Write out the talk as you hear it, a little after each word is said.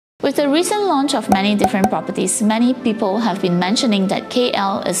With the recent launch of many different properties, many people have been mentioning that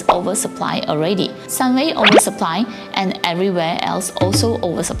KL is oversupply already. Sunway oversupply and everywhere else also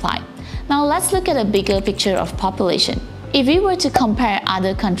oversupply. Now let's look at a bigger picture of population. If we were to compare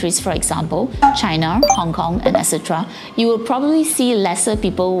other countries, for example, China, Hong Kong, and etc., you will probably see lesser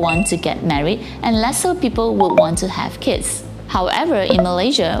people want to get married and lesser people would want to have kids. However, in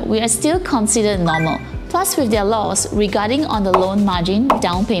Malaysia, we are still considered normal. Plus, with their laws regarding on the loan margin,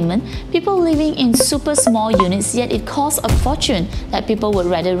 down payment, people living in super small units, yet it costs a fortune that people would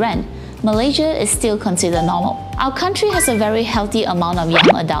rather rent. Malaysia is still considered normal. Our country has a very healthy amount of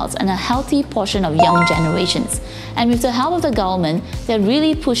young adults and a healthy portion of young generations. And with the help of the government, they're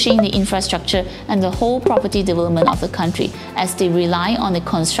really pushing the infrastructure and the whole property development of the country as they rely on the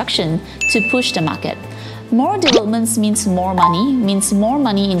construction to push the market. More developments means more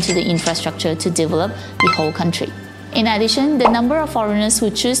money into the infrastructure to develop the whole country. In addition, the number of foreigners who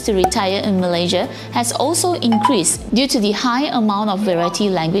choose to retire in Malaysia has also increased due to the high amount of variety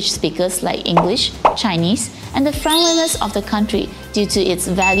language speakers like English, Chinese, and the friendliness of the country due to its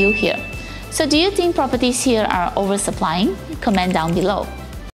value here. So do you think properties here are oversupplying? Comment down below.